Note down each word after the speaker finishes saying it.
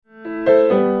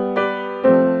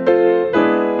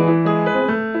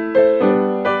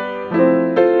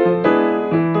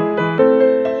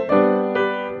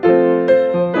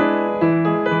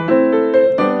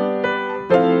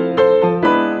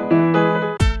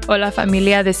Hola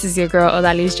familia, this is your girl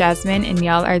Odalis Jasmine, and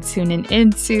y'all are tuning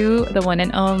into the one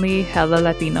and only Hella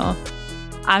Latino.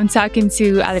 I'm talking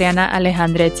to Adriana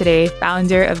Alejandre today,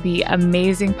 founder of the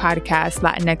amazing podcast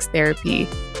Latinx Therapy.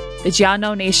 Did y'all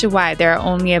know nationwide there are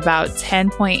only about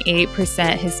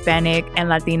 10.8% Hispanic and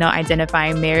Latino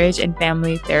identifying marriage and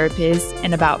family therapists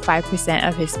and about 5%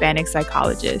 of Hispanic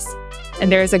psychologists?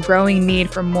 And there is a growing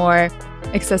need for more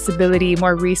accessibility,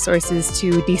 more resources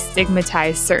to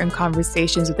destigmatize certain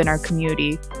conversations within our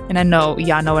community. And I know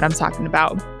y'all know what I'm talking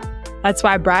about. That's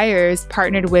why Briars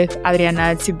partnered with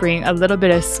Adriana to bring a little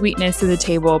bit of sweetness to the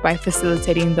table by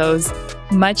facilitating those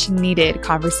much needed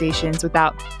conversations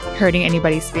without hurting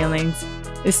anybody's feelings.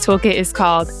 This toolkit is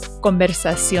called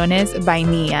Conversaciones by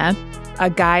Nia, a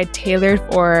guide tailored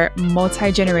for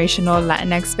multi-generational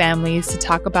Latinx families to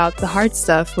talk about the hard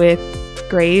stuff with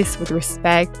grace, with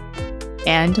respect,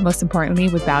 and most importantly,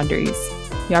 with boundaries.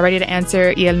 Y'all ready to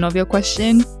answer Y el Novio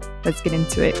question? Let's get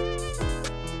into it.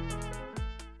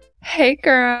 Hey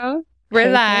girl,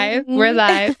 we're live. We're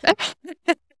live.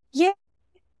 Yeah.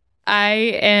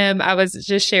 I was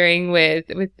just sharing with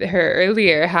her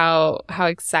earlier how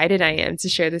excited I am to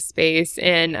share this space.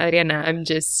 And Adriana, I'm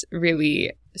just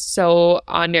really so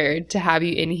honored to have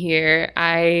you in here.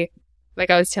 Like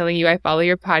I was telling you, I follow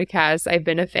your podcast. I've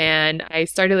been a fan. I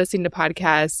started listening to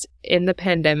podcasts in the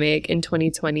pandemic in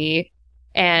 2020.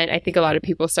 And I think a lot of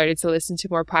people started to listen to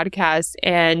more podcasts.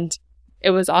 And it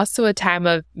was also a time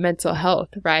of mental health,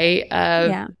 right?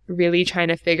 Really trying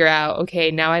to figure out, okay,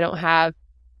 now I don't have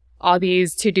all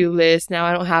these to-do lists. Now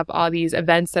I don't have all these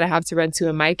events that I have to run to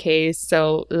in my case.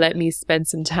 So let me spend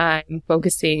some time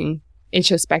focusing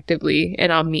introspectively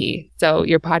and on me. So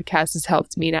your podcast has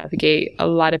helped me navigate a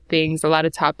lot of things, a lot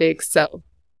of topics. So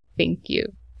thank you.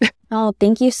 Oh,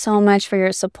 thank you so much for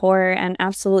your support. And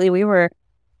absolutely, we were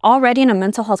already in a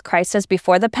mental health crisis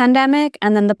before the pandemic.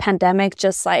 And then the pandemic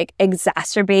just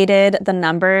exacerbated the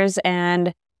numbers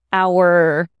and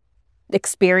our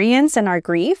experience and our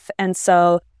grief. And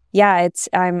so, yeah,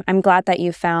 I'm glad that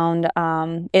you found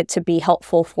it to be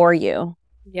helpful for you.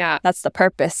 Yeah. That's the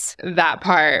purpose. That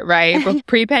part, right? Both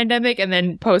pre-pandemic and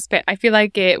then I feel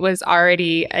like it was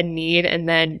already a need, and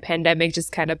then pandemic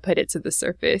just kind of put it to the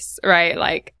surface, right?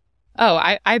 Like, oh,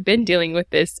 I've been dealing with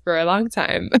this for a long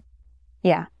time.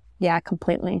 Yeah,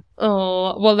 completely.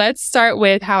 Oh, well, let's start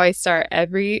with how I start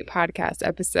every podcast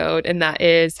episode, and that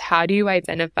is, how do you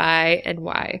identify and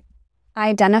why? I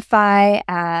identify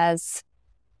as,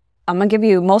 I'm going to give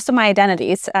you most of my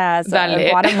identities as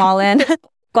a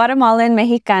Guatemalan,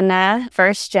 Mexicana,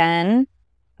 first gen.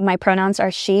 My pronouns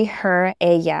are she, her,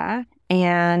 ella.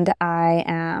 And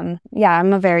I'm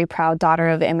a very proud daughter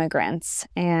of immigrants.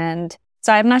 And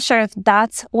so I'm not sure if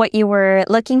that's what you were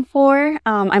looking for.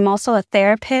 I'm also a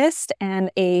therapist and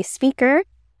a speaker.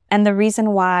 And the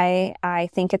reason why I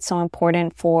think it's so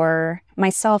important for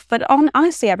myself, but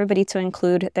honestly everybody, to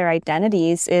include their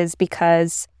identities is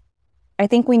because I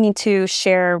think we need to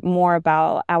share more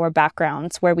about our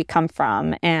backgrounds, where we come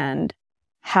from, and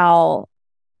how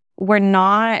we're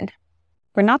not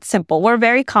simple. We're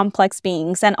very complex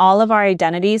beings, and all of our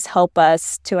identities help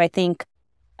us to, I think,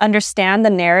 understand the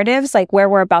narratives, like where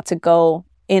we're about to go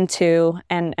into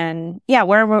and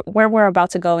where we're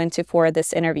about to go into for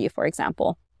this interview, for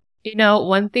example. You know,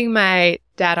 one thing my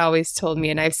dad always told me,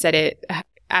 and I've said it,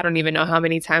 I don't even know how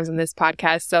many times on this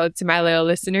podcast, so to my loyal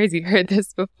listeners, you've heard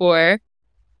this before.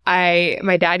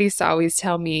 My dad used to always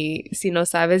tell me, si no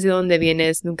sabes de dónde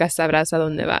vienes, nunca sabrás a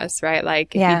dónde vas, right?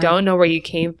 Like, if you don't know where you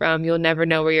came from, you'll never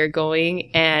know where you're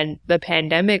going. And the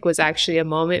pandemic was actually a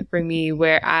moment for me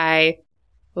where I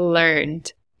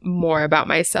learned more about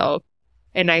myself.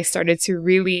 And I started to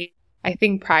really, I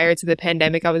think prior to the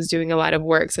pandemic, I was doing a lot of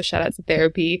work. So shout out to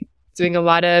therapy. Doing a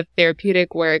lot of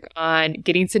therapeutic work on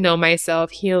getting to know myself,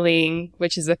 healing,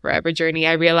 which is a forever journey.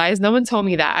 I realized no one told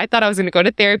me that. I thought I was going to go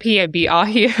to therapy and be all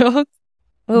healed.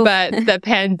 But the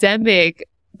pandemic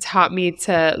taught me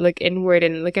to look inward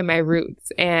and look at my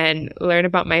roots and learn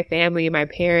about my family, my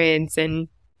parents. And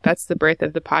that's the birth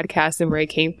of the podcast and where it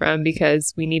came from,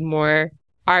 because we need more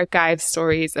archive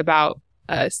stories about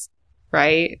us,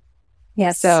 right?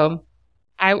 Yes. So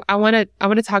I want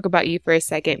to talk about you for a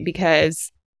second,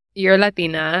 because you're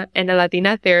Latina, and a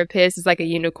Latina therapist is like a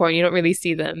unicorn. You don't really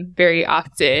see them very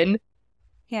often.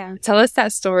 Yeah. Tell us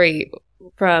that story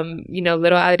from,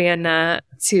 little Adriana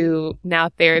to now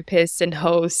therapist and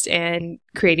host and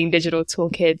creating digital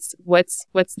toolkits. What's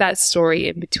that story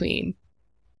in between?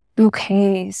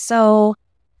 Okay. So,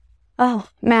 oh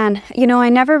man, I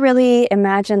never really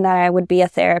imagined that I would be a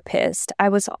therapist. I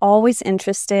was always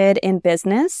interested in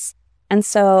business. And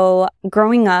so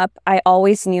growing up, I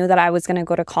always knew that I was going to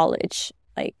go to college.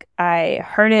 Like, I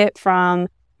heard it from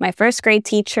my first grade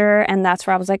teacher, and that's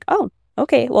where I was like, oh,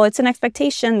 okay, well, it's an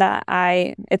expectation that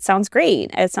it sounds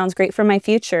great. It sounds great for my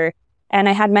future. And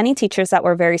I had many teachers that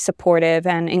were very supportive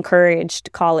and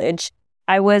encouraged college.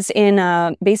 I was in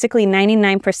a basically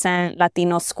 99%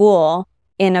 Latino school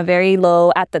in a very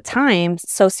low, at the time,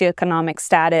 socioeconomic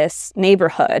status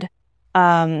neighborhood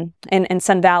in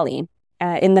Sun Valley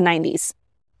in the 90s.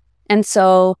 And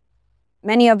so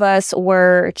many of us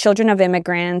were children of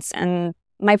immigrants, and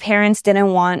my parents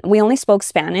we only spoke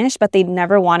Spanish, but they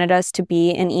never wanted us to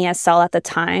be in ESL at the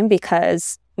time,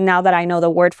 because now that I know the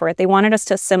word for it, they wanted us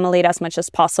to assimilate as much as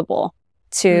possible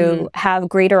to have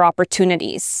greater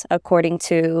opportunities, according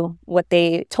to what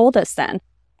they told us then.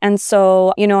 And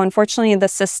so, unfortunately, the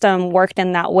system worked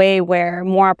in that way where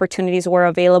more opportunities were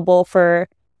available for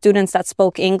students that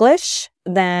spoke English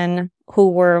than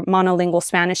who were monolingual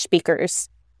Spanish speakers.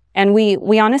 And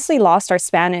we honestly lost our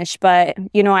Spanish, but,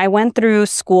 I went through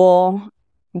school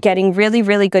getting really,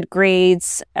 really good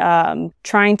grades,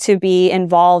 trying to be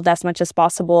involved as much as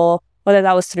possible, whether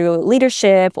that was through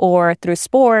leadership or through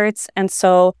sports. And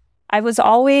so I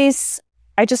always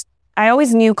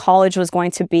knew college was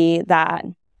going to be that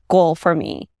goal for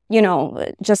me.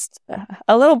 Just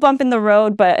a little bump in the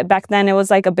road, but back then it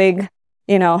was like a big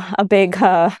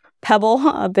pebble,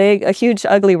 a huge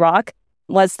ugly rock,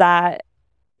 was that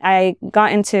I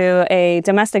got into a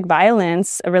domestic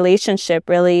violence relationship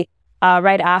really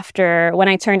right after when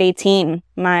I turned 18,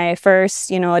 my first,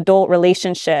 adult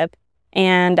relationship.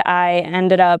 And I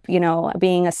ended up,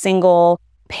 being a single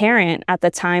parent at the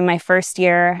time, ending my first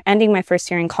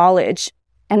year in college.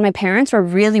 And my parents were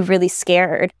really, really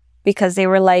scared, because they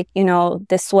were like, we don't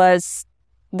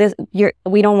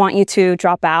want you to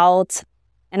drop out.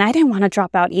 And I didn't want to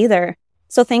drop out either.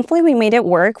 So thankfully, we made it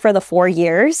work for the 4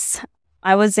 years.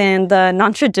 I was in the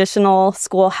non-traditional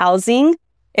school housing.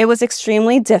 It was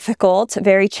extremely difficult,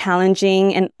 very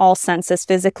challenging in all senses,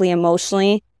 physically,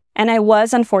 emotionally. And I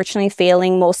was unfortunately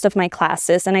failing most of my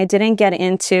classes, and I didn't get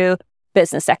into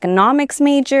business economics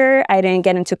major. I didn't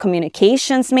get into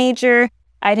communications major.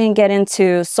 I didn't get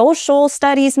into social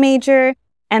studies major.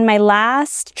 And my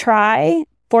last try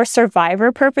for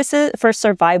survival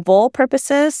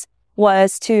purposes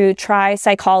was to try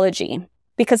psychology,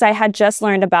 because I had just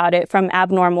learned about it from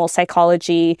abnormal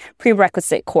psychology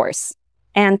prerequisite course.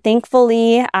 And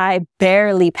thankfully, I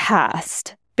barely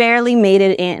made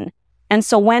it in. And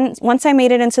so once I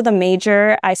made it into the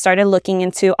major, I started looking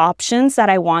into options that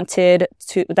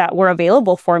that were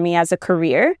available for me as a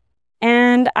career.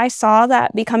 And I saw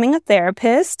that becoming a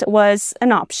therapist was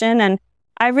an option, and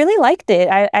I really liked it.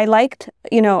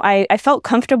 I felt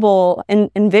comfortable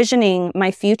in envisioning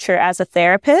my future as a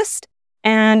therapist.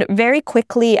 And very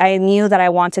quickly, I knew that I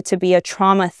wanted to be a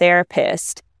trauma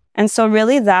therapist. And so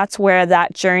really that's where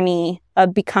that journey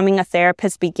of becoming a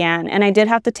therapist began. And I did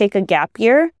have to take a gap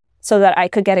year so that I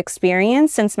could get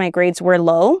experience, since my grades were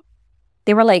low.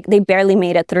 They barely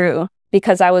made it through,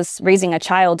 because I was raising a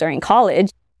child during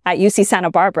college at UC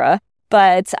Santa Barbara.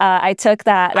 But I took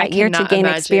that year to gain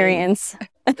experience.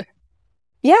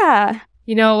 Yeah.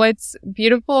 What's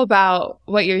beautiful about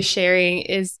what you're sharing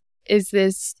is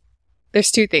this,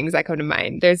 there's two things that come to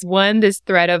mind. There's one, this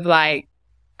thread of like,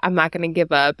 I'm not going to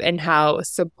give up, and how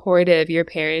supportive your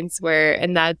parents were.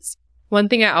 And that's one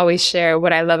thing I always share,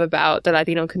 what I love about the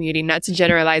Latino community, not to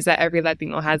generalize that every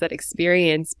Latino has that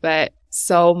experience, but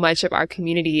so much of our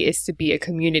community is to be a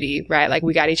community, right? Like,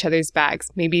 we got each other's backs,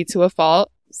 maybe to a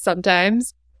fault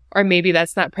sometimes, or maybe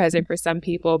that's not present for some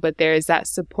people, but there's that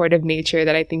supportive nature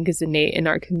that I think is innate in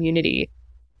our community.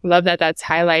 Love that that's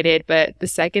highlighted. But the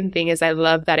second thing is, I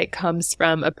love that it comes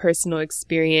from a personal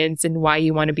experience and why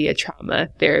you want to be a trauma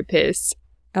therapist.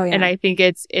 Oh, yeah. And I think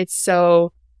it's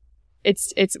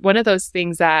one of those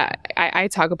things that I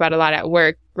talk about a lot at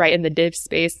work, right? In the DIV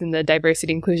space, in the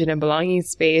diversity, inclusion, and belonging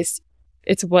space.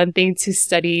 It's one thing to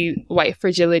study white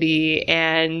fragility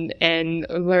and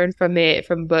learn from it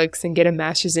from books and get a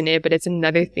master's in it, but it's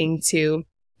another thing to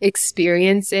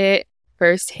experience it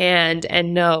firsthand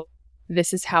and know,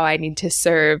 this is how I need to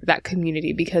serve that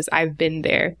community because I've been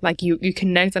there. Like, you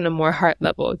connect on a more heart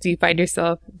level. Do you find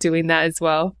yourself doing that as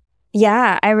well?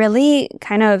 Yeah, I really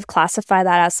kind of classify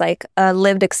that as like a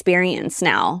lived experience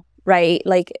now, right?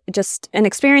 Like, just an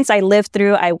experience I lived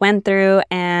through, I went through,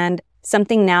 and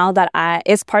something now that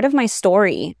is part of my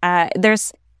story.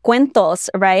 There's cuentos,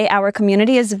 right? Our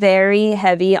community is very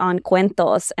heavy on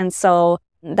cuentos. And so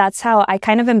that's how I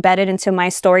kind of embedded into my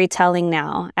storytelling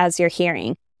now, as you're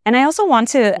hearing. And I also want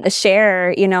to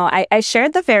share, I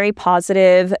shared the very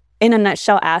positive, in a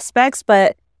nutshell, aspects,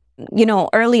 but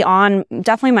early on,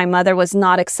 definitely my mother was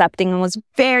not accepting and was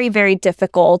very, very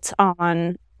difficult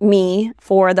on me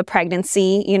for the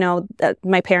pregnancy.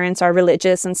 My parents are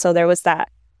religious. And so there was that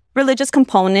religious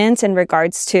component in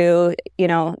regards to,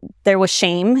 there was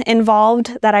shame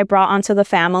involved that I brought onto the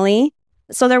family.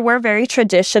 So there were very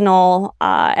traditional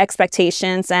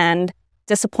expectations and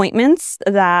disappointments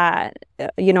that,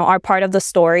 are part of the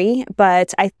story.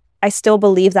 But I still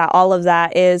believe that all of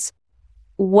that is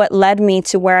what led me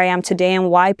to where I am today and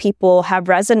why people have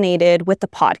resonated with the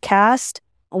podcast,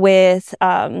 with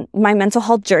my mental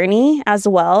health journey as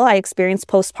well. I experienced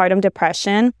postpartum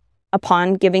depression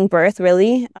upon giving birth,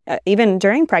 really, even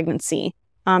during pregnancy,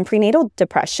 prenatal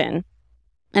depression.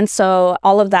 And so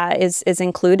all of that is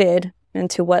included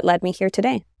into what led me here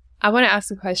today. I want to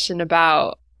ask a question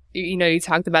about, you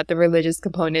talked about the religious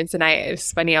components, and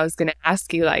it's funny, I was going to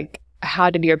ask you, like, how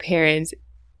did your parents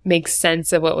make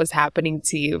sense of what was happening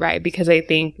to you, right? Because I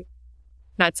think,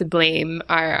 not to blame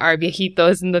our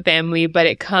viejitos in the family, but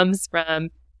it comes from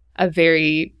a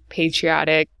very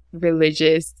patriotic,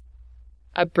 religious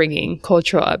upbringing,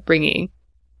 cultural upbringing.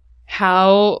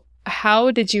 How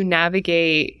did you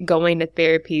navigate going to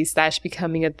therapy /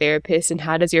 becoming a therapist, and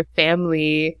how does your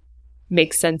family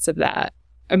make sense of that?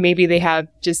 Or maybe they have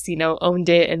just, owned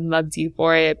it and loved you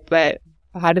for it, but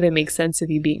how do they make sense of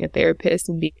you being a therapist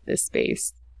and being in this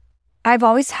space? I've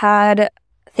always had,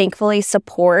 thankfully,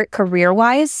 support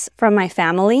career-wise from my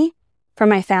family. From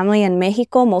my family in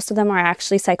Mexico, most of them are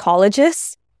actually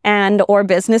psychologists or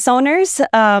business owners,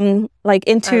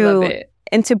 into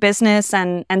business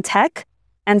and tech.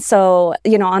 And so,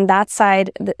 on that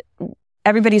side,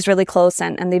 everybody's really close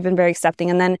and they've been very accepting.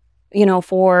 And then,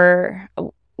 for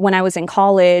when I was in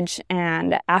college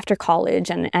and after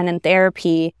college and in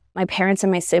therapy, my parents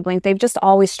and my siblings, they've just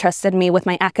always trusted me with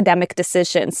my academic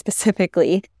decisions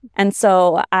specifically. And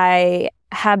so I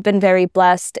have been very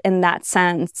blessed in that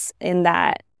sense, in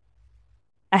that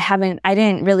I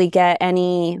didn't really get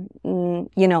any,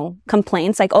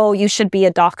 complaints like, oh, you should be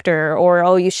a doctor, or,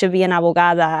 oh, you should be an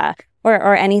abogada,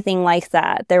 or anything like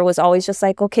that. There was always just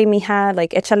like, okay, mija,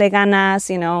 like, échale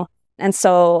ganas, And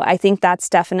so I think that's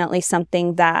definitely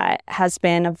something that has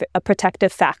been a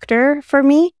protective factor for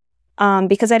me,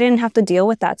 because I didn't have to deal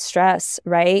with that stress,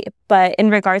 right? But in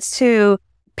regards to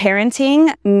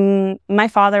parenting, my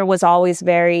father was always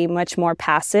very much more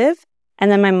passive. And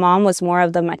then my mom was more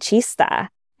of the machista.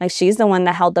 Like, she's the one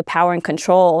that held the power and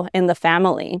control in the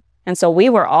family. And so we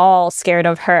were all scared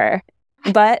of her.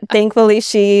 But thankfully,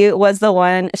 she was the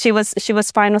one, she was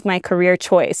fine with my career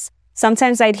choice.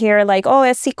 Sometimes I'd hear like, oh,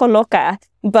 es psicoloca,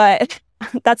 but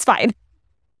that's fine.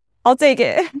 I'll take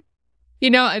it.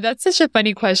 That's such a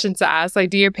funny question to ask.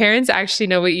 Like, do your parents actually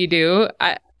know what you do?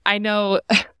 I know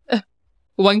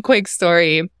one quick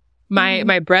story.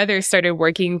 My brother started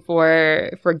working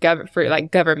for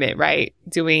government, right?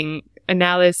 Doing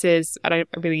analysis. I don't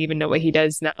really even know what he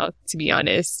does now, to be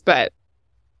honest, but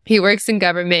he works in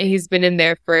government. He's been in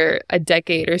there for a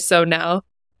decade or so now.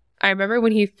 I remember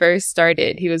when he first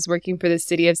started, he was working for the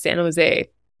city of San Jose.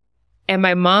 And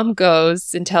my mom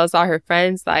goes and tells all her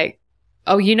friends, like,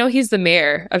 oh, he's the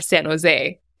mayor of San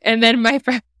Jose. And then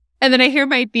I hear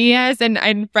my tías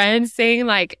and friends saying,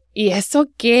 like, ¿y eso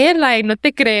qué? Like, no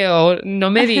te creo, no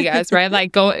me digas, right?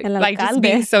 Like, just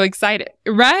being so excited.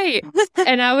 Right.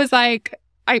 And I was like,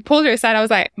 I pulled her aside. I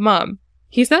was like, Mom,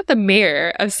 he's not the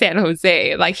mayor of San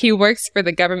Jose. Like, he works for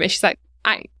the government. She's like,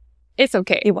 it's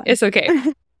okay. It's okay.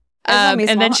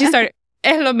 And then she started,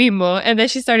 es lo mismo. And then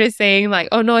she started saying, like,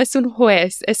 oh, no, es un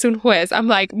juez. I'm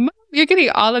like, Mom, you're getting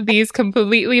all of these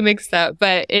completely mixed up.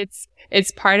 But it's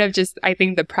part of just, I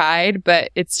think, the pride.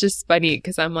 But it's just funny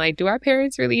because I'm like, do our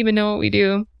parents really even know what we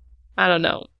do? I don't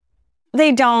know.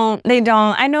 They don't.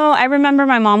 I remember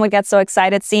my mom would get so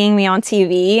excited seeing me on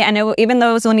TV. And even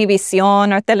though it was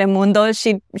Univision or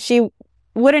Telemundo, she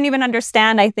wouldn't even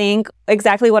understand, I think,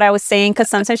 exactly what I was saying, because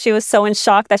sometimes she was so in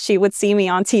shock that she would see me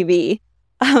on TV.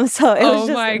 So it was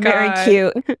just very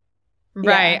cute.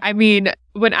 Right. Yeah. I mean,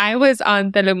 when I was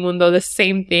on Telemundo, the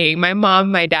same thing. My mom,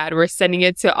 my dad were sending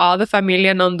it to all the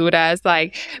familia in Honduras,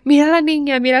 like, mira la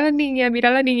niña, mira la niña,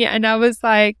 mira la niña. And I was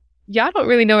like, y'all don't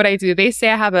really know what I do. They say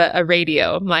I have a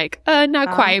radio. I'm like,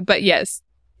 not quite, but yes,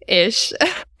 ish.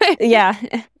 Yeah,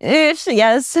 ish,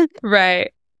 yes.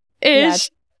 Right. Ish.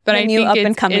 Yeah. But I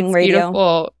think it's radio.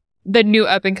 Beautiful. The new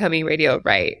up-and-coming radio,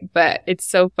 right. But it's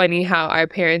so funny how our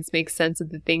parents make sense of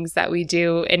the things that we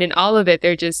do. And in all of it,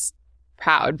 they're just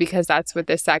proud because that's what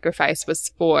this sacrifice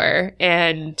was for.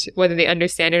 And whether they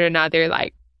understand it or not, they're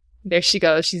like, there she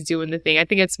goes. She's doing the thing. I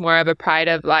think it's more of a pride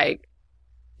of like,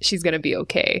 she's going to be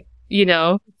okay.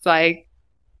 It's like,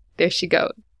 there she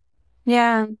goes.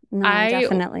 Yeah, no,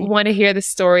 definitely. I want to hear the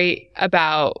story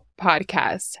about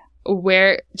podcasts.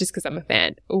 Just because I'm a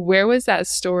fan, where was that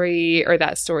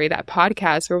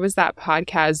podcast, where was that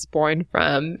podcast born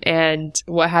from, and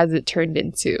what has it turned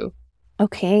into?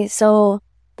 Okay, so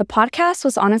the podcast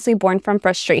was honestly born from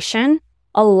frustration,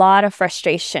 a lot of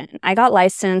frustration. I got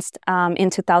licensed in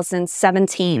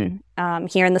 2017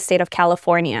 here in the state of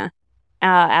California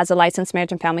as a licensed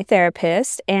marriage and family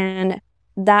therapist. And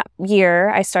that year,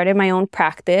 I started my own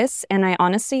practice, and I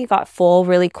honestly got full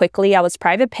really quickly. I was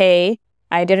private pay.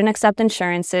 I didn't accept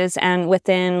insurances, and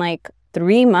within like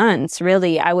 3 months,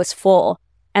 really, I was full.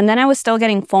 And then I was still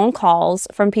getting phone calls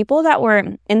from people that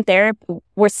were in therapy,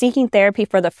 were seeking therapy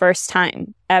for the first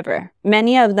time ever.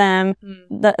 Many of them,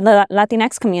 the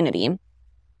Latinx community,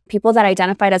 people that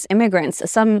identified as immigrants,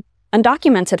 some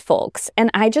undocumented folks. And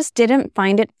I just didn't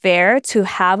find it fair to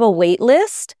have a wait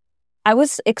list. I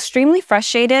was extremely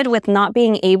frustrated with not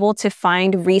being able to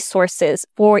find resources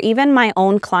for even my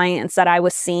own clients that I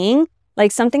was seeing.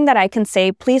 Like something that I can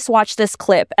say, please watch this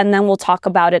clip and then we'll talk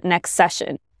about it next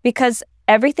session. Because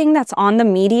everything that's on the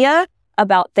media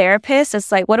about therapists is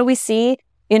like, what do we see?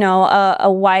 You know, a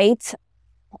white,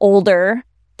 older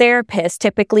therapist,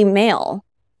 typically male.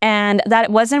 And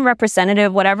that wasn't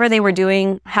representative. Whatever they were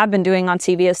doing, have been doing on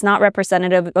TV is not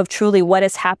representative of truly what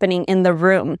is happening in the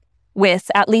room with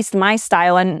at least my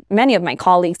style and many of my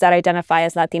colleagues that identify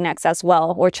as Latinx as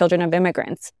well, or children of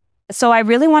immigrants. So I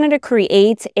really wanted to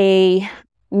create a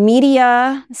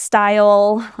media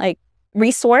style like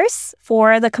resource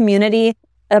for the community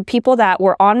of people that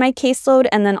were on my caseload,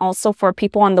 and then also for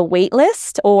people on the wait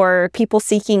list or people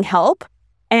seeking help.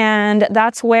 And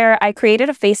that's where I created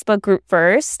a Facebook group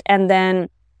first. And then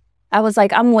I was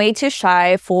like, I'm way too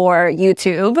shy for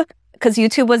YouTube, because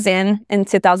YouTube was in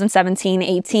 2017,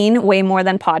 18, way more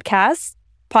than podcasts.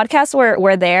 Podcasts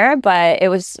were there, but it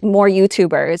was more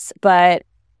YouTubers. But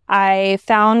I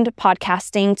found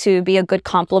podcasting to be a good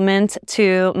complement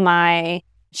to my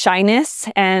shyness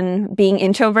and being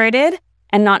introverted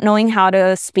and not knowing how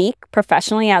to speak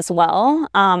professionally as well.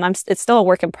 It's still a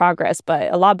work in progress,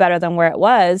 but a lot better than where it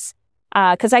was,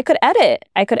 because I could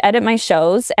edit my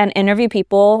shows and interview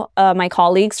people, my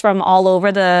colleagues from all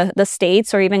over the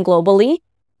States or even globally.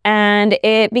 And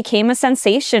it became a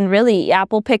sensation, really.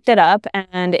 Apple picked it up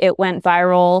and it went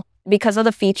viral because of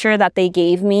the feature that they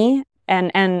gave me.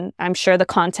 And I'm sure the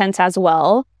content as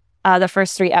well. The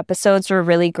first 3 episodes were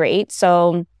really great.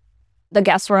 So the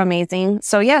guests were amazing.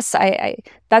 So yes, I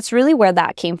that's really where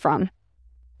that came from.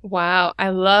 Wow. I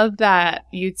love that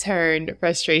you turned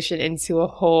frustration into a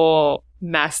whole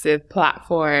massive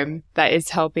platform that is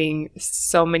helping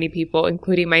so many people,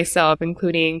 including myself,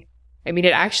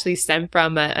 it actually stemmed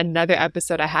from another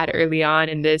episode I had early on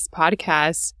in this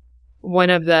podcast. One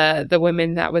of the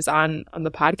women that was on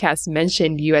the podcast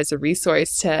mentioned you as a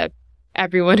resource to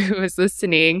everyone who was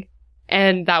listening.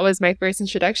 And that was my first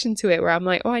introduction to it, where I'm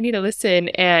like, oh, I need to listen,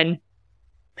 and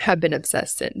have been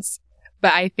obsessed since.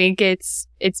 But I think it's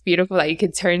beautiful that you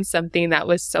can turn something that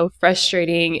was so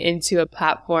frustrating into a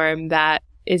platform that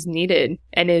is needed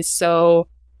and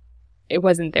it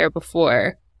wasn't there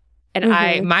before.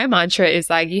 And my mantra is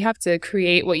like, you have to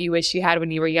create what you wish you had when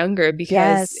you were younger,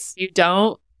 because if you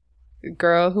don't,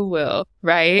 girl, who will,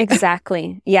 right?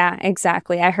 Exactly. Yeah,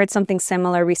 exactly. I heard something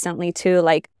similar recently too.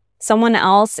 Like, someone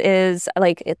else is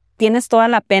like, tienes toda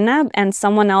la pena, and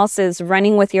someone else is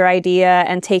running with your idea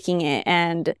and taking it.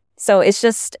 And so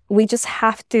we just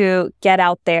have to get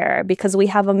out there, because we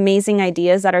have amazing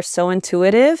ideas that are so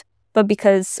intuitive, but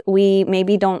because we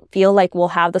maybe don't feel like we'll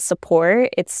have the support,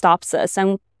 it stops us.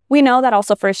 And we know that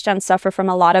also first gen suffer from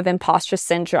a lot of imposter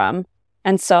syndrome.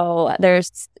 And so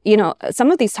there's,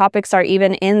 some of these topics are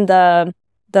even in the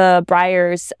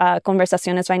Breyer's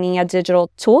Conversaciones Vainilla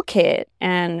digital toolkit.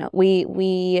 And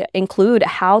we include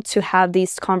how to have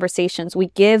these conversations. We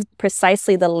give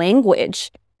precisely the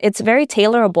language. It's very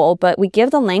tailorable, but we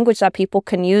give the language that people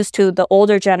can use to the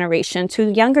older generation, to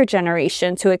the younger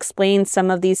generation, to explain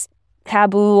some of these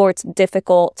taboo or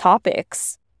difficult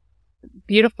topics.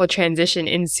 Beautiful transition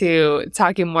into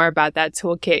talking more about that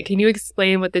toolkit. Can you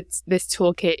explain what this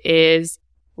toolkit is,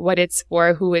 what it's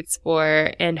for, who it's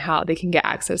for, and how they can get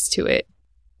access to it?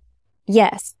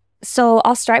 Yes. So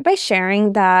I'll start by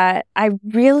sharing that I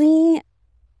really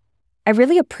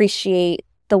appreciate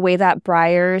the way that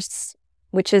Breyer's,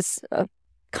 which is a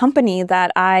company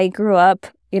that I grew up,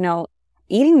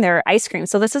 eating their ice cream.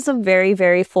 So this is a very,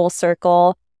 very full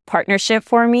circle partnership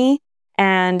for me.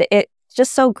 And it's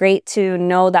just so great to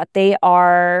know that they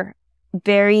are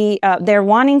they're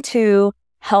wanting to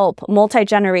help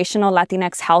multi-generational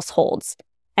Latinx households.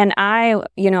 And I,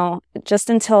 just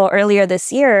until earlier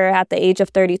this year at the age of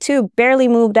 32, barely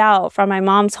moved out from my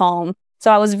mom's home.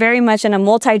 So I was very much in a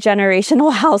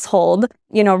multi-generational household,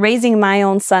 raising my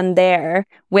own son there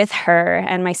with her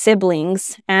and my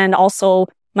siblings, and also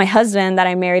my husband that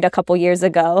I married a couple years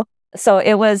ago. So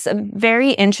it was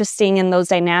very interesting in those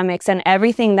dynamics, and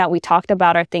everything that we talked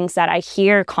about are things that I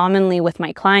hear commonly with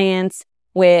my clients,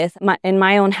 in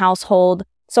my own household.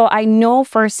 So I know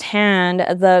firsthand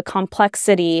the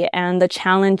complexity and the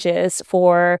challenges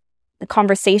for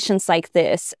conversations like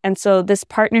this. And so this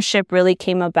partnership really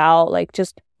came about like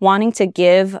just wanting to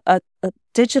give a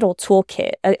digital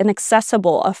toolkit, an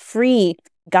accessible, a free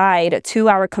guide to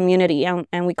our community.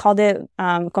 And we called it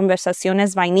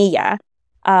Conversaciones Vainilla.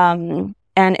 And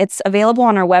it's available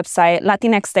on our website,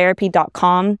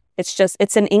 latinxtherapy.com.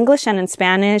 It's in English and in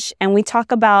Spanish. And we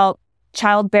talk about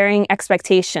childbearing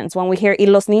expectations when we hear, ¿y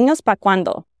los niños pa'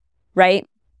 cuándo? Right?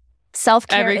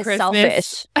 Self-care is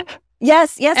selfish.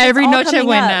 Yes. Every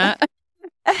Nochebuena.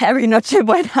 Every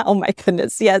Nochebuena. Oh my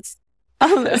goodness. Yes.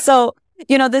 So,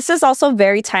 this is also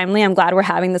very timely. I'm glad we're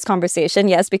having this conversation.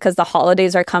 Yes, because the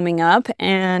holidays are coming up,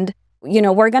 and,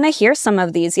 we're going to hear some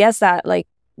of these. Yes, that like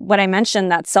what I mentioned,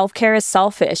 that self-care is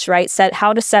selfish, right?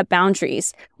 How to set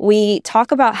boundaries. We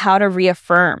talk about how to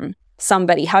reaffirm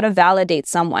somebody, how to validate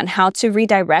someone, how to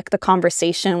redirect the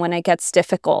conversation when it gets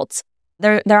difficult.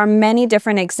 There are many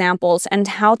different examples, and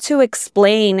how to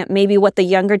explain maybe what the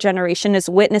younger generation is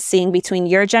witnessing between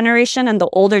your generation and the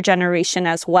older generation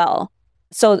as well.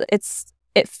 So it's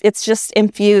just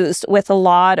infused with a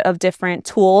lot of different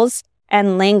tools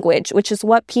and language, which is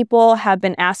what people have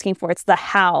been asking for. It's the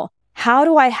how. How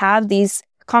do I have these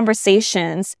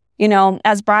conversations?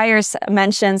 As Briars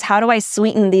mentions, how do I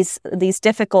sweeten these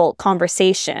difficult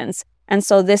conversations? And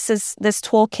so this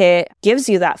toolkit gives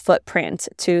you that footprint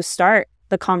to start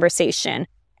the conversation.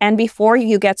 And before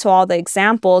you get to all the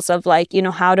examples of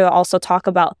how to also talk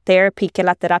about therapy, que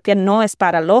la terapia no es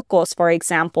para locos, for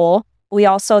example, we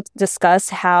also discuss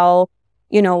how,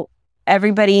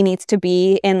 everybody needs to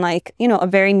be in a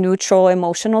very neutral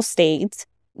emotional state.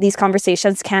 These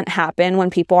conversations can't happen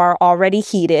when people are already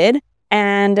heated.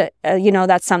 And,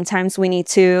 that sometimes we need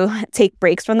to take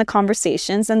breaks from the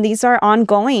conversations. And these are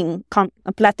ongoing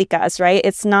pláticas, right?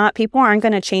 It's not, people aren't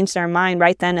going to change their mind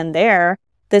right then and there.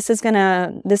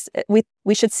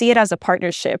 We should see it as a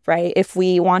partnership, right? If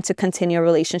we want to continue a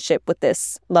relationship with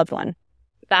this loved one.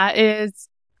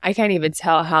 I can't even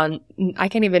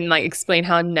explain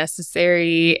how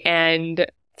necessary and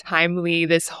timely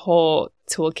this whole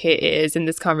toolkit is and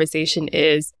this conversation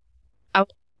is.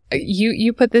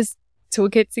 You put this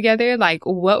toolkit together.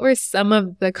 What were some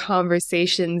of the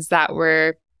conversations that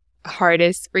were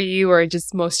hardest for you or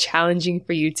just most challenging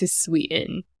for you to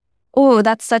sweeten? Oh,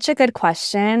 that's such a good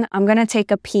question. I'm going to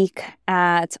take a peek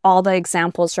at all the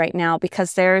examples right now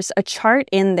because there's a chart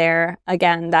in there,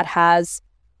 again, that has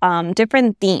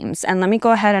different themes. And let me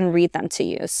go ahead and read them to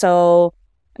you. So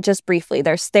just briefly,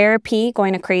 there's therapy.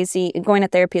 Going to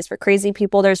therapy is for crazy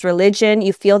people. There's religion.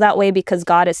 You feel that way because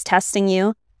God is testing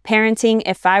you. Parenting,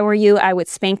 if I were you, I would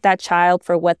spank that child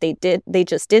for what they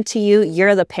just did to you.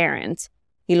 You're the parent.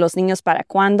 Y los niños para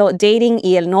cuándo. Dating,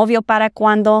 y el novio para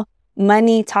cuándo.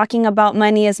 Money, talking about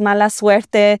money is mala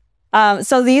suerte.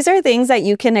 So these are things that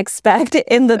you can expect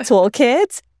in the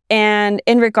toolkit. And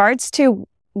in regards to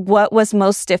what was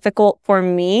most difficult for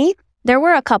me, there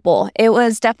were a couple. It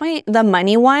was definitely the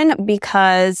money one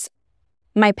because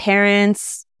my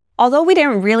parents, although we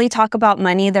didn't really talk about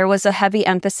money, there was a heavy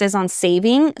emphasis on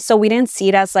saving. So we didn't see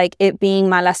it as it being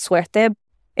mala suerte.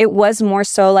 It was more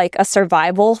so a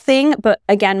survival thing. But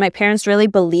again, my parents really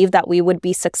believed that we would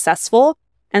be successful.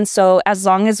 And so as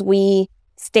long as we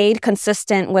stayed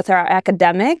consistent with our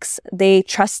academics, they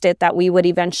trusted that we would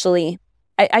eventually,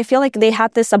 I feel like they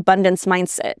had this abundance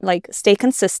mindset, stay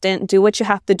consistent, do what you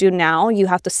have to do now. You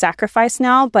have to sacrifice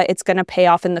now, but it's going to pay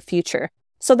off in the future.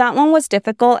 So that one was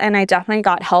difficult. And I definitely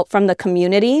got help from the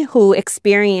community who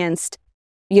experienced,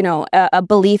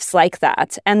 beliefs like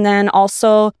that. And then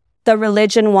also the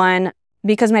religion one,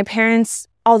 because my parents,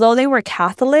 although they were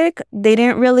Catholic, they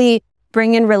didn't really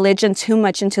bring in religion too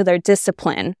much into their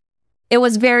discipline. It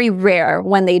was very rare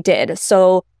when they did.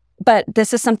 So, but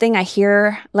this is something I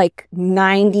hear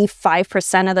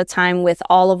 95% of the time with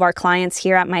all of our clients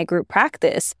here at my group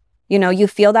practice. You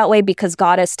feel that way because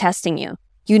God is testing you.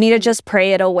 You need to just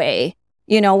pray it away.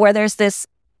 Where there's this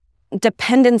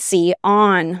dependency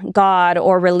on God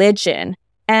or religion.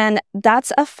 And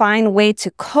that's a fine way to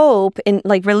cope. In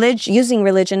using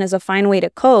religion is a fine way to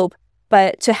cope.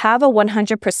 But to have a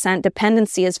 100%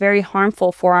 dependency is very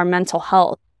harmful for our mental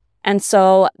health. And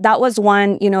so that was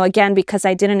one, again, because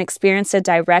I didn't experience it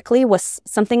directly, was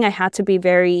something I had to be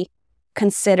very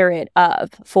considerate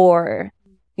of for,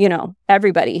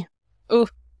 everybody. Ooh,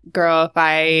 girl, if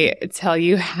I tell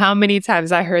you how many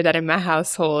times I heard that in my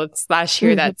household /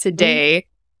 hear that today.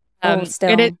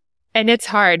 Still. And it's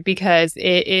hard because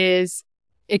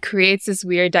it creates this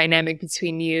weird dynamic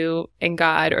between you and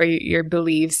God or your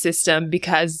belief system,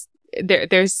 because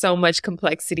there's so much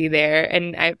complexity there.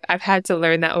 And I've had to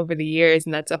learn that over the years.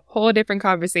 And that's a whole different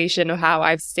conversation of how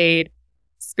I've stayed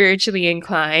spiritually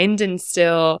inclined and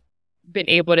still been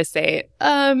able to say,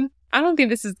 I don't think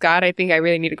this is God. I think I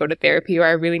really need to go to therapy, or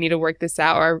I really need to work this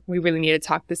out, or we really need to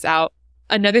talk this out.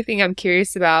 Another thing I'm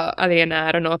curious about, Adriana,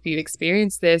 I don't know if you've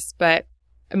experienced this, but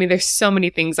I mean, there's so many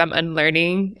things I'm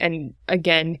unlearning. And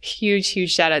again, huge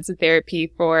shout out to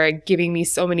therapy for giving me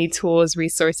so many tools,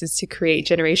 resources to create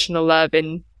generational love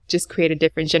and just create a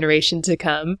different generation to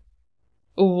come.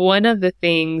 One of the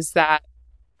things that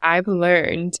I've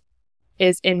learned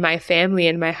is in my family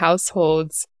and my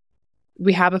households,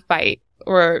 we have a fight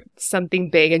or something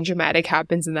big and dramatic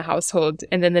happens in the household.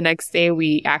 And then the next day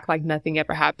we act like nothing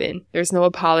ever happened. There's no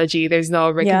apology. There's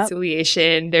no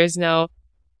reconciliation. Yep. There's no,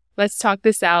 let's talk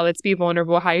this out. Let's be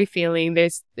vulnerable. How are you feeling?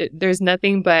 There's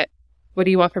nothing but, what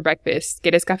do you want for breakfast?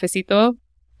 ¿Quieres cafecito?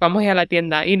 Vamos a la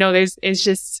tienda.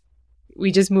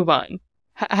 We just move on.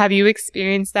 Have you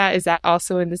experienced that? Is that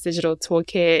also in this digital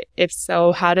toolkit? If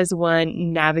so, how does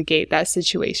one navigate that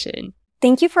situation?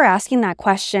 Thank you for asking that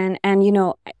question and,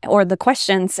 or the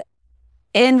questions.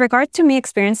 In regard to me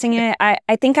experiencing it,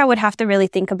 I think I would have to really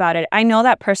think about it. I know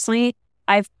that personally,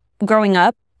 growing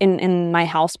up in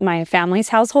my family's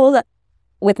household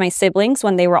with my siblings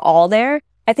when they were all there,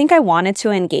 I think I wanted to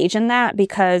engage in that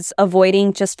because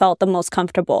avoiding just felt the most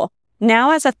comfortable.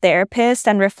 Now as a therapist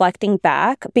and reflecting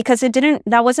back, because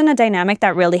that wasn't a dynamic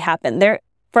that really happened there.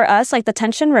 For us, like the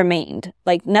tension remained,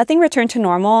 like nothing returned to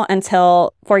normal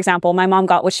until, for example, my mom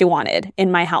got what she wanted in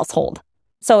my household.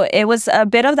 So it was a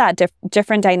bit of that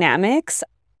different dynamics.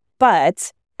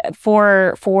 But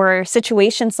for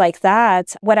situations like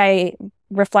that, what I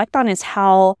reflect on is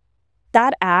how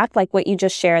that act, like what you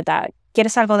just shared, that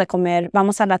 ¿Quieres algo de comer?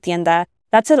 Vamos a la tienda.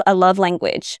 That's a love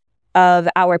language of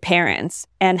our parents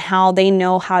and how they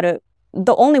know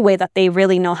the only way that they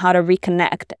really know how to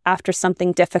reconnect after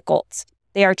something difficult.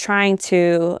 They are trying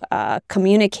to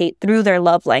communicate through their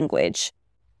love language.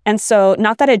 And so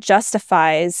not that it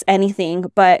justifies anything,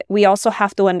 but we also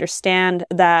have to understand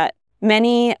that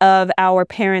many of our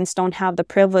parents don't have the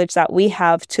privilege that we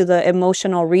have to the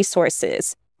emotional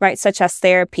resources, right? Such as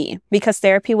therapy, because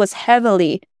therapy was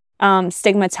heavily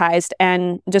stigmatized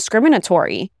and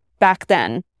discriminatory back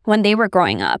then when they were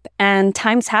growing up. And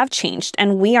times have changed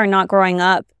and we are not growing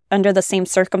up under the same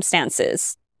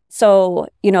circumstances. So,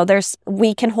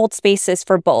 we can hold spaces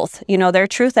for both, their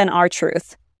truth and our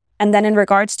truth. And then in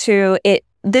regards to it,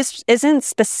 this isn't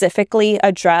specifically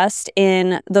addressed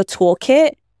in the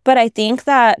toolkit, but I think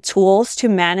that tools to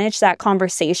manage that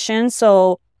conversation.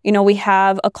 So, we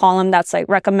have a column that's like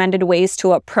recommended ways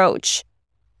to approach.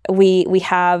 We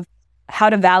have how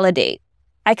to validate.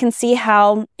 I can see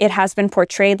how it has been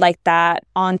portrayed like that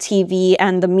on TV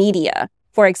and the media,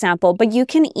 for example, but you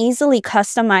can easily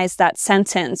customize that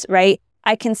sentence, right?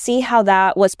 I can see how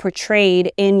that was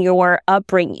portrayed in your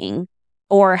upbringing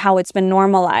or how it's been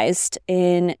normalized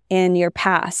in your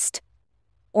past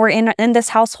or in this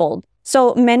household.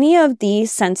 So many of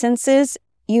these sentences,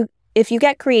 if you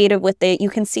get creative with it, you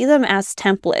can see them as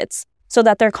templates so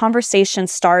that they're conversation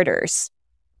starters.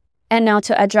 And now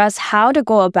to address how to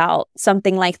go about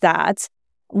something like that,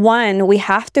 one, we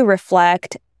have to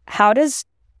reflect, how does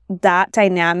that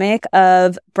dynamic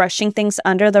of brushing things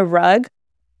under the rug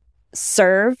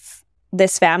serve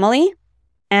this family?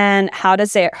 And how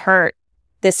does it hurt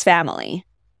this family?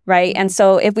 Right. And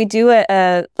so if we do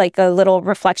a little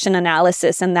reflection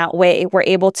analysis in that way, we're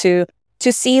able to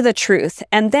see the truth.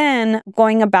 And then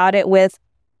going about it with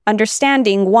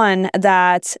understanding, one,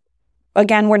 that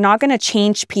again, we're not going to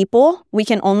change people. We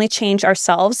can only change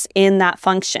ourselves in that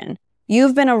function.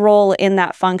 You've been a role in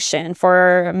that function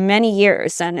for many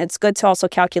years, and it's good to also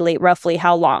calculate roughly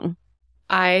how long.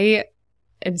 I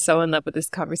am so in love with this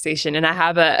conversation, and I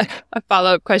have a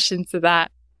follow-up question to that.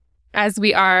 As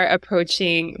we are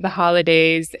approaching the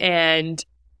holidays and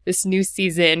this new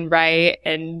season, right?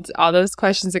 And all those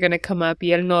questions are going to come up.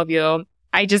 Y el novio.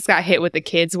 I just got hit with the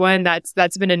kids one.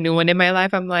 That's been a new one in my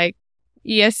life. I'm like,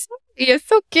 yes,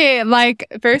 okay. Like,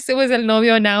 first it was el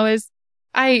novio, now is,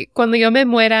 ay, cuando yo me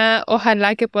muera,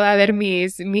 ojalá que pueda ver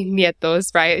mis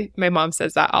nietos, right? My mom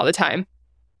says that all the time.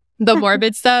 The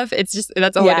morbid stuff, that's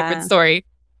a whole different story.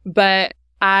 But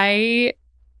I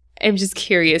am just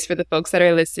curious for the folks that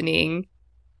are listening,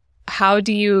 how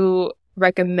do you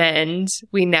recommend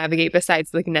we navigate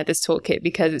besides looking at this toolkit,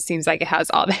 because it seems like it has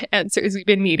all the answers we've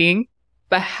been needing,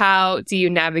 but how do you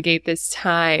navigate this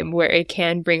time where it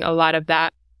can bring a lot of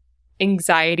that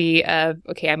anxiety of,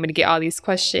 okay, I'm going to get all these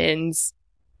questions,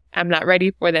 I'm not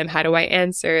ready for them, how do I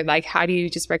answer? Like, how do you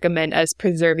just recommend us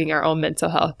preserving our own mental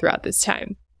health throughout this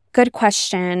time? Good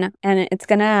question. And it's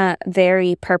going to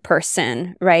vary per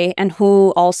person, right? And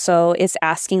who also is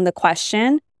asking the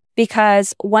question.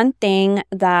 Because one thing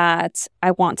that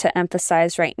I want to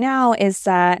emphasize right now is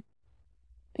that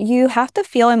you have to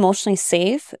feel emotionally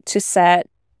safe to set,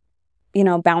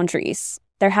 boundaries.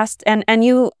 There has to, and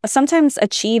you sometimes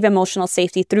achieve emotional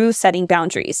safety through setting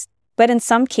boundaries. But in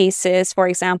some cases, for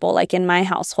example, like in my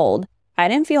household, I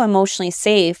didn't feel emotionally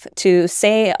safe to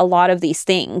say a lot of these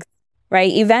things,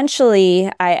 right?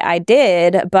 Eventually, I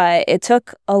did, but it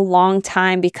took a long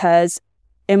time because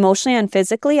emotionally and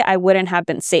physically, I wouldn't have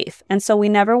been safe. And so we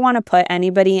never want to put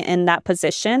anybody in that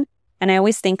position. And I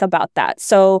always think about that.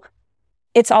 So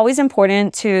it's always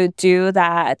important to do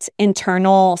that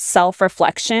internal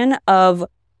self-reflection of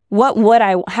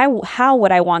how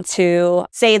would I want to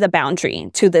say the boundary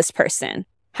to this person?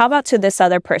 How about to this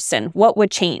other person? What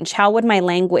would change? How would my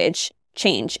language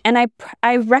change? And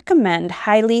I recommend,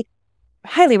 highly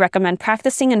recommend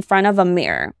practicing in front of a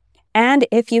mirror. And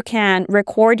if you can,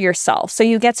 record yourself. So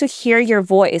you get to hear your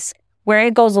voice, where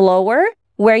it goes lower,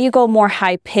 where you go more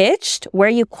high-pitched, where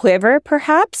you quiver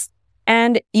perhaps.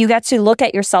 And you get to look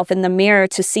at yourself in the mirror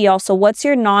to see also what's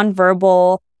your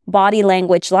nonverbal body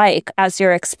language like as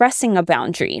you're expressing a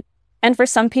boundary. And for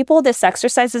some people, this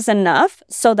exercise is enough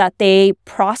so that they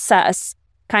process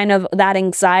kind of that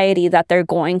anxiety that they're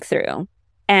going through.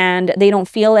 And they don't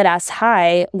feel it as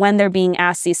high when they're being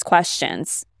asked these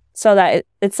questions. So that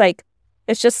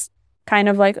it's just kind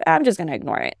of like, I'm just going to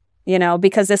ignore it,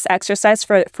 because this exercise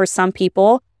for some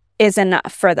people is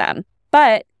enough for them.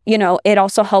 But, it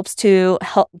also helps to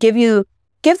give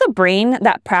the brain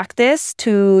that practice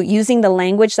to using the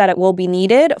language that it will be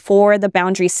needed for the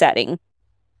boundary setting.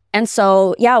 And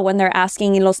so, when they're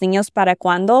asking, ¿y los niños para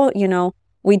cuándo?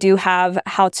 We do have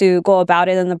how to go about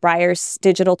it in the Briars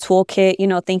digital toolkit.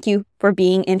 Thank you for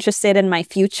being interested in my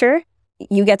future.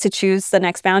 You get to choose the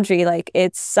next boundary. Like,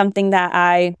 it's something that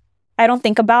I don't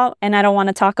think about and I don't want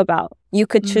to talk about. You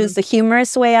could choose the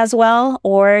humorous way as well,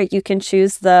 or you can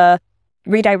choose the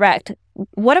redirect.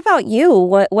 What about you?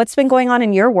 What's been going on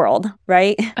in your world,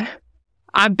 right?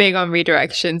 I'm big on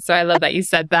redirection, so I love that you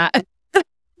said that.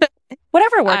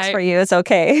 Whatever works for you is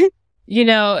okay.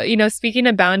 Speaking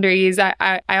of boundaries,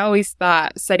 I always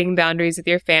thought setting boundaries with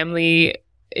your family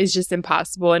is just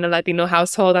impossible in a Latino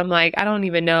household. I'm like, I don't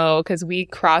even know, because we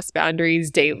cross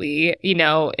boundaries daily,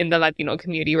 in the Latino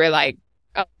community. We're like,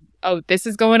 oh, this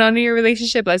is going on in your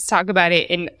relationship. Let's talk about it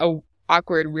in a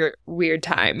awkward, weird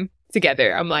time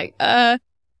together. I'm like,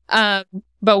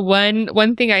 but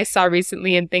one thing I saw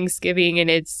recently in Thanksgiving, and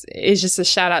it's just a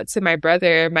shout out to my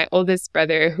brother, my oldest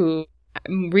brother, who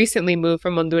recently moved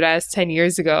from Honduras 10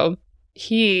 years ago.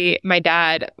 My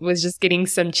dad was just getting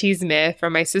some chisme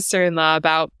from my sister-in-law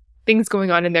about things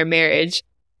going on in their marriage.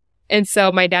 And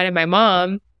so my dad and my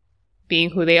mom, being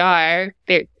who they are,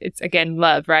 it's again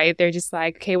love, right? They're just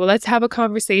like, okay, well, let's have a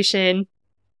conversation.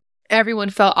 Everyone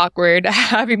felt awkward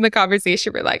having the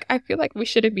conversation. We're like, I feel like we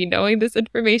shouldn't be knowing this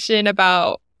information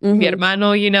about mi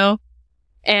hermano,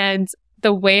 And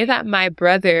the way that my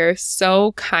brother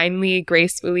so kindly,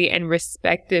 gracefully, and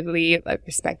respectively,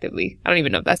 I don't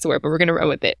even know if that's the word, but we're going to run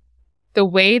with it. The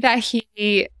way that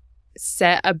he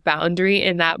set a boundary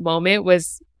in that moment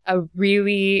was a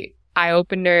really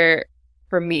eye-opener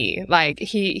for me. Like,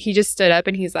 he just stood up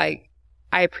and he's like,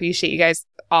 I appreciate you guys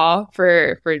all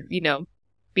for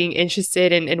being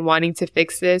interested in wanting to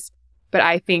fix this. But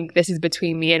I think this is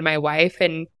between me and my wife,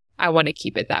 and I want to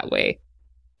keep it that way.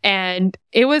 And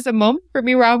it was a moment for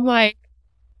me where I'm like,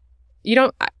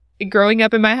 growing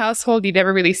up in my household, you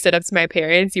never really stood up to my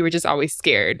parents. You were just always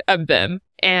scared of them.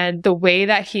 And the way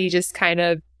that he just kind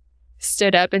of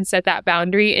stood up and set that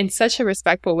boundary in such a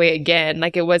respectful way again,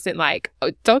 like, it wasn't like, oh,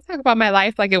 don't talk about my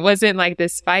life. Like, it wasn't like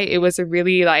this fight. It was a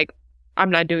really like, I'm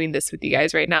not doing this with you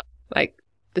guys right now. Like,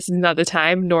 this is not the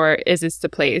time, nor is this the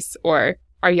place, or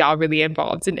are y'all really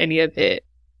involved in any of it?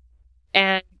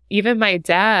 And even my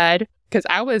dad, because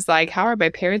I was like, how are my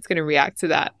parents going to react to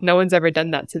that? No one's ever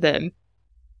done that to them.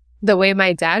 The way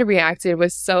my dad reacted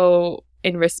was so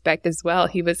in respect as well.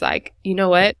 He was like, you know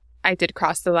what? I did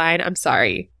cross the line. I'm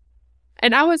sorry.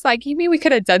 And I was like, you mean we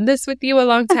could have done this with you a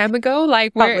long time ago?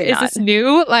 Like, where is this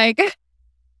new? Like,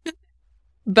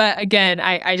 But again,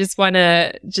 I just want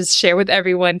to just share with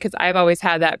everyone, because I've always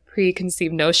had that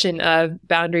preconceived notion of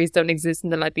boundaries don't exist in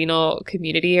the Latino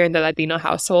community or in the Latino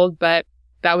household. But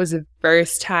that was the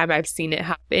first time I've seen it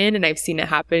happen, and I've seen it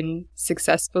happen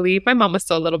successfully. My mom was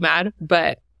still a little mad,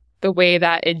 but the way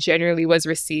that it generally was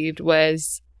received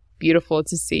was beautiful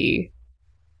to see.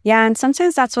 Yeah, and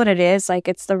sometimes that's what it is. Like,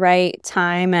 it's the right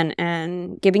time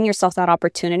and giving yourself that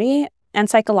opportunity. And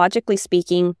psychologically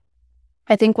speaking,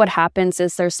 I think what happens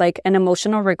is there's like an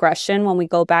emotional regression when we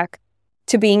go back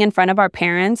to being in front of our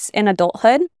parents in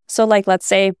adulthood. So like, let's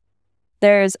say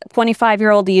there's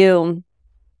 25-year-old you,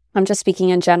 I'm just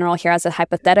speaking in general here as a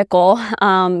hypothetical,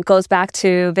 goes back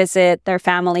to visit their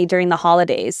family during the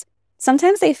holidays.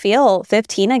 Sometimes they feel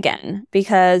 15 again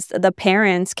because the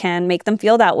parents can make them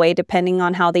feel that way depending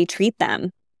on how they treat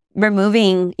them.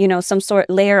 Removing, some sort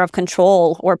layer of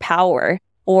control or power,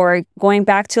 or going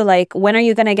back to like, when are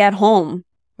you going to get home,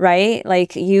 right?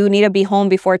 Like, you need to be home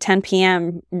before 10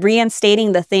 p.m.,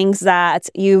 reinstating the things that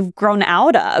you've grown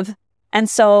out of. And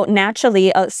so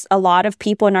naturally, a lot of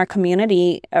people in our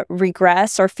community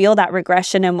regress or feel that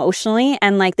regression emotionally,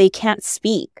 and like they can't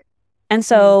speak. And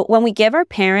so when we give our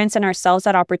parents and ourselves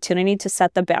that opportunity to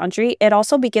set the boundary, it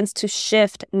also begins to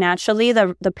shift naturally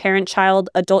the parent-child,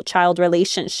 adult-child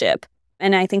relationship.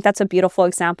 And I think that's a beautiful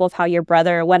example of how your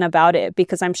brother went about it,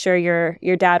 because I'm sure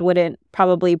your dad wouldn't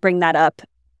probably bring that up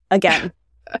again.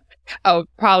 Oh,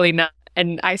 probably not.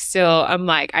 And I'm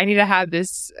like, I need to have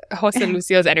this Jose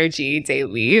Lucio's energy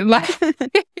daily.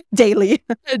 Daily.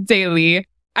 Daily.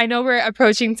 I know we're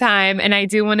approaching time, and I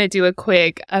do want to do a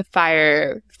quick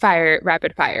fire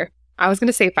rapid fire. I was going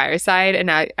to say fireside,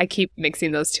 and I keep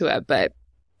mixing those two up, but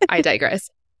I digress.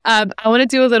 I want to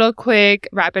do a little quick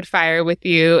rapid fire with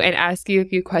you and ask you a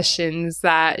few questions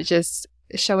that just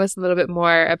show us a little bit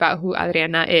more about who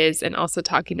Adriana is, and also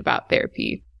talking about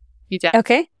therapy. You down?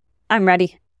 Okay, I'm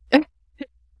ready.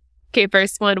 Okay,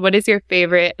 first one. What is your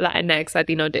favorite Latinx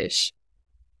Latino dish?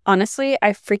 Honestly,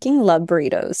 I freaking love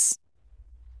burritos.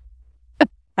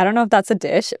 I don't know if that's a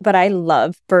dish, but I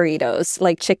love burritos,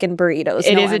 like chicken burritos.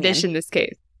 It is a dish in this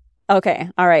case. Okay,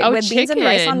 all right. Oh, with beans and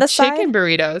rice on the side? Chicken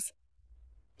burritos.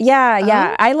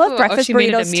 Yeah. I love breakfast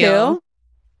burritos too.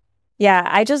 Yeah,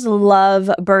 I just love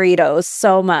burritos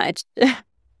so much.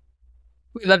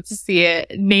 We love to see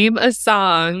it. Name a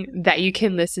song that you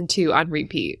can listen to on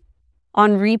repeat.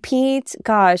 On repeat?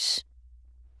 Gosh,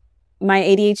 my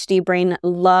ADHD brain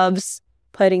loves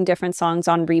putting different songs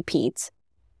on repeat.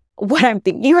 What I'm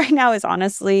thinking right now is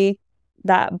honestly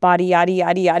that Body Yaddy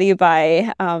Yaddy Yaddy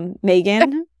by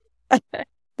Megan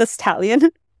Thee Stallion.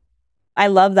 I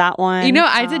love that one.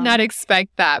 I did not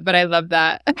expect that, but I love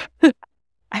that.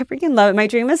 I freaking love it. My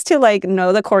dream is to like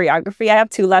know the choreography. I have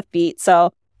 2 left feet,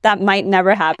 so that might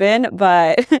never happen.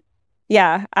 But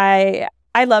yeah, I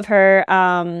love her.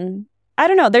 I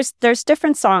don't know. There's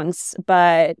different songs,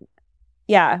 but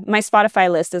yeah, my Spotify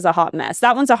list is a hot mess.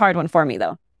 That one's a hard one for me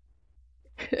though.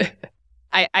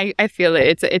 I feel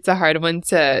it. It's a hard one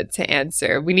to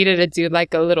answer. We needed to do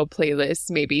like a little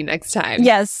playlist maybe next time.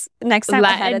 Yes, next time.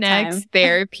 Latinx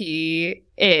therapy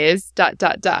is ...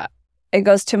 It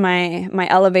goes to my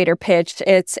elevator pitch.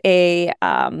 It's a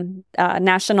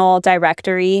national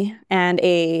directory and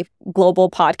a global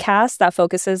podcast that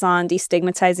focuses on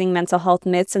destigmatizing mental health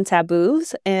myths and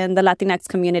taboos in the Latinx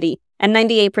community. And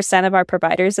 98% of our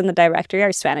providers in the directory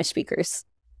are Spanish speakers.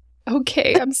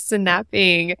 Okay, I'm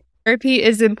snapping. Therapy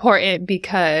is important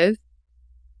because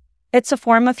it's a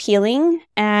form of healing,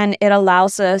 and it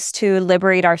allows us to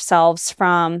liberate ourselves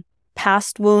from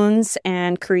past wounds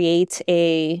and create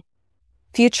a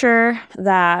future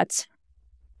that,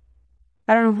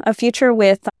 I don't know, a future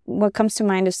with, what comes to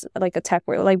mind is like a tech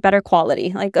word, like better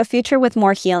quality, like a future with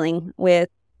more healing, with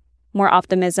more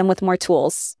optimism, with more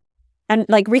tools, and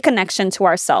like reconnection to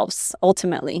ourselves,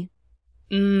 ultimately.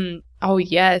 Oh,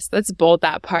 yes. Let's bold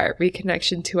that part.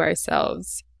 Reconnection to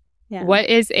ourselves. Yeah. What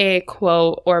is a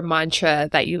quote or mantra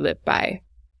that you live by?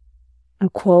 A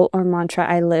quote or mantra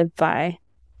I live by.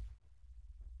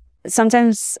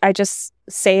 Sometimes I just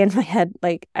say in my head,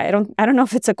 like, I don't know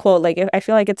if it's a quote. Like, I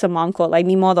feel like it's a mom quote, like,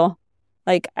 ni modo.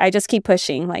 Like, I just keep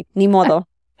pushing, like, ni modo.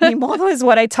 Ni modo is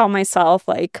what I tell myself.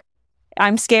 Like,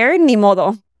 I'm scared, ni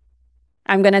modo.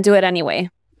 I'm going to do it anyway.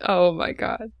 Oh, my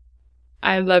God.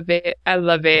 I love it. I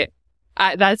love it.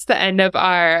 That's the end of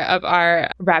our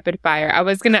rapid fire. I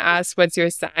was going to ask, what's your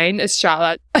sign?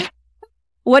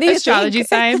 What do you astrology think?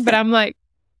 sign? But I'm like,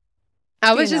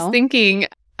 I was just thinking,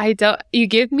 you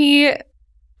give me,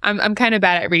 I'm kind of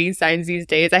bad at reading signs these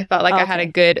days. I felt like I had a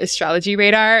good astrology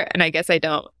radar, and I guess I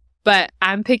don't. But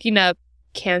I'm picking up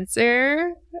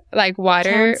Cancer, like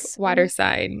water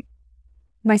sign.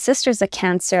 My sister's a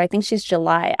Cancer. I think she's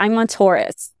July. I'm a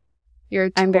Taurus. You're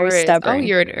a Taurus. I'm very stubborn. Oh,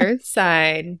 you're an earth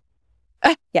sign.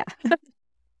 Yeah.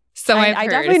 So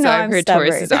I've heard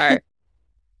Tauruses are.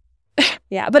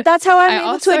 Yeah, but that's how I'm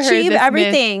able to achieve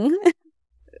everything.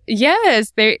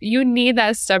 Yes, you need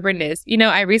that stubbornness. You know,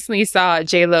 I recently saw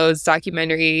J-Lo's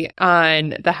documentary on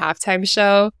the Halftime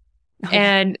Show,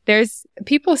 and there's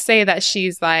people say that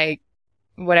she's like,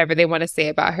 whatever they want to say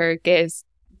about her, is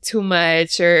too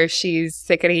much, or she's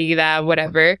sicarida,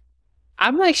 whatever.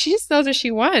 I'm like, she just knows what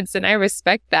she wants, and I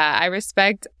respect that. I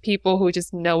respect people who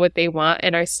just know what they want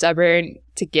and are stubborn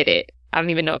to get it. I don't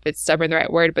even know if it's stubborn the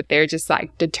right word, but they're just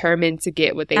like determined to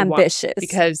get what they want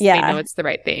because they know it's the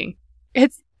right thing.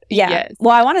 Yes.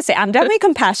 Well, I want to say I'm definitely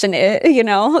compassionate. You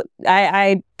know,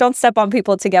 I don't step on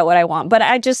people to get what I want, but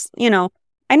I just, you know,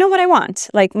 I know what I want.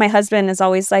 Like my husband is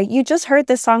always like, you just heard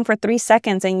this song for 3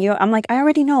 seconds and I'm like, I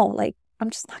already know. Like, I'm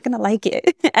just not going to like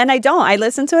it. And I don't. I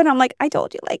listen to it and I'm like, I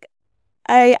told you. Like,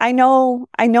 I know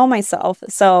myself.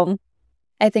 So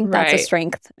I think that's a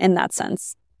strength in that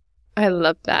sense. I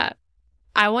love that.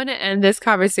 I want to end this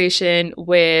conversation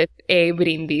with a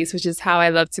brindis, which is how I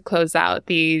love to close out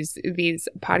these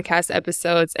podcast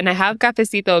episodes. And I have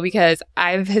cafecito because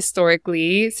I've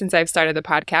historically, since I've started the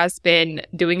podcast, been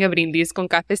doing a brindis con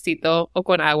cafecito o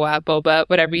con agua, boba,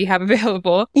 whatever you have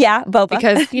available. Yeah, boba.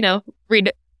 Because, you know,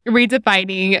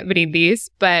 redefining brindis.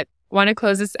 But want to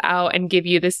close this out and give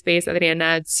you the space,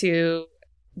 Adriana, to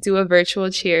do a virtual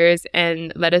cheers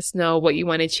and let us know what you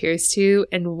want to cheers to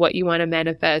and what you want to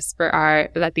manifest for our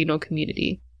Latino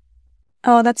community.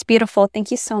 Oh, that's beautiful.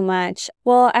 Thank you so much.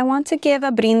 Well, I want to give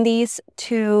a brindis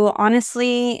to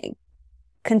honestly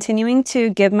continuing to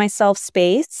give myself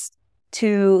space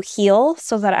to heal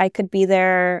so that I could be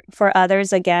there for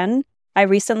others again. I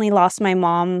recently lost my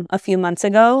mom a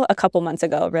couple months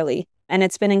ago, really. And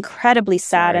it's been incredibly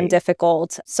sad and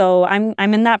difficult. So I'm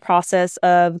in that process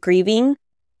of grieving.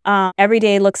 Every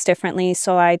day looks differently.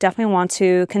 So I definitely want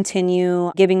to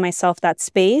continue giving myself that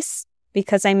space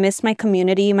because I miss my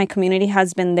community. My community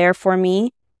has been there for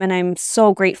me and I'm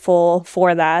so grateful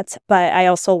for that. But I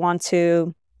also want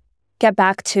to get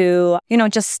back to, you know,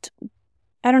 just,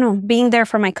 I don't know, being there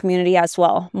for my community as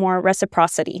well. More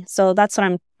reciprocity. So that's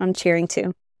what I'm cheering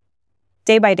to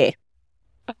day by day.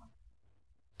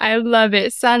 I love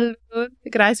it. Salud.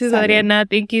 Gracias, Salud. Adriana.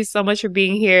 Thank you so much for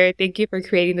being here. Thank you for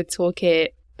creating the toolkit,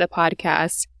 the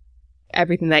podcast,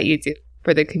 everything that you do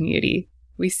for the community.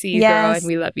 We see you, girl, and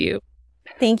we love you.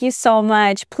 Thank you so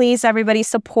much. Please, everybody,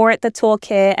 support the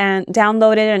toolkit and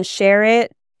download it and share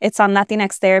it. It's on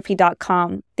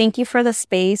latinxtherapy.com. Thank you for the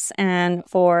space and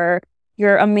for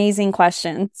your amazing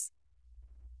questions.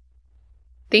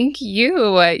 Thank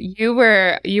you. You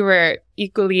were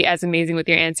equally as amazing with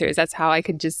your answers. That's how I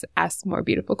could just ask more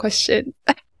beautiful questions.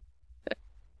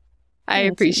 I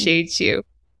appreciate you.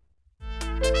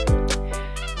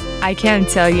 I can't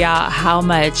tell y'all how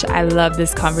much I love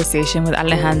this conversation with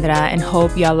Alejandra and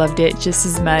hope y'all loved it just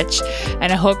as much.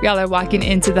 And I hope y'all are walking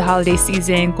into the holiday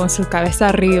season con su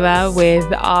cabeza arriba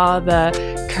with all the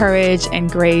courage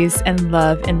and grace and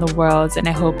love in the world. And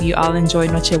I hope you all enjoy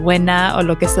Nochebuena or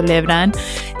lo que celebran.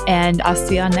 And I'll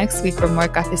see y'all next week for more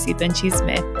Cafecito and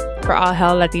Chisme. For all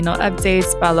Hello Latino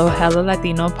updates, follow Hello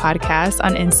Latino Podcast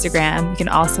on Instagram. You can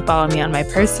also follow me on my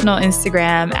personal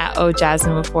Instagram at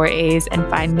 @ojasmine with 4 A's and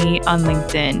find me on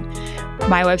LinkedIn.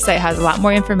 My website has a lot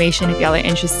more information if y'all are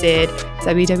interested.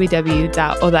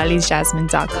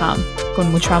 www.odalisjasmine.com.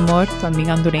 Con mucho amor, tu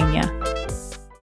amiga hondureña.